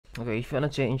Okay, if you wanna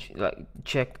change, like,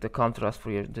 check the contrast for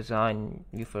your design,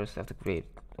 you first have to create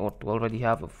or to already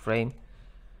have a frame.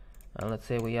 And let's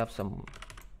say we have some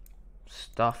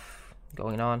stuff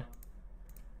going on,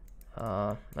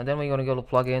 and then we're gonna go to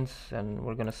plugins and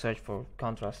we're gonna search for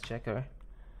contrast checker.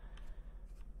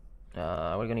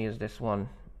 We're gonna use this one,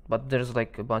 but there's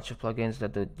like a bunch of plugins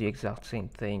that do the exact same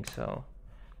thing. So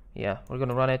yeah, we're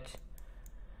gonna run it.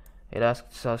 It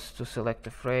asks us to select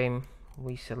the frame.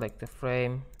 We select the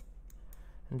frame,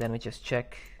 and then we just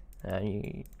check, and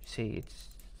you see it's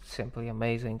simply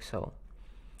amazing. So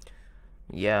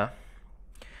yeah,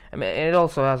 I mean, it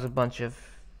also has a bunch of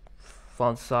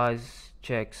font size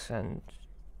checks and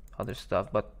other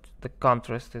stuff, but the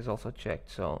contrast is also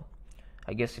checked. So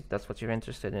I guess if that's what you're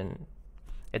interested in,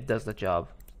 it does the job.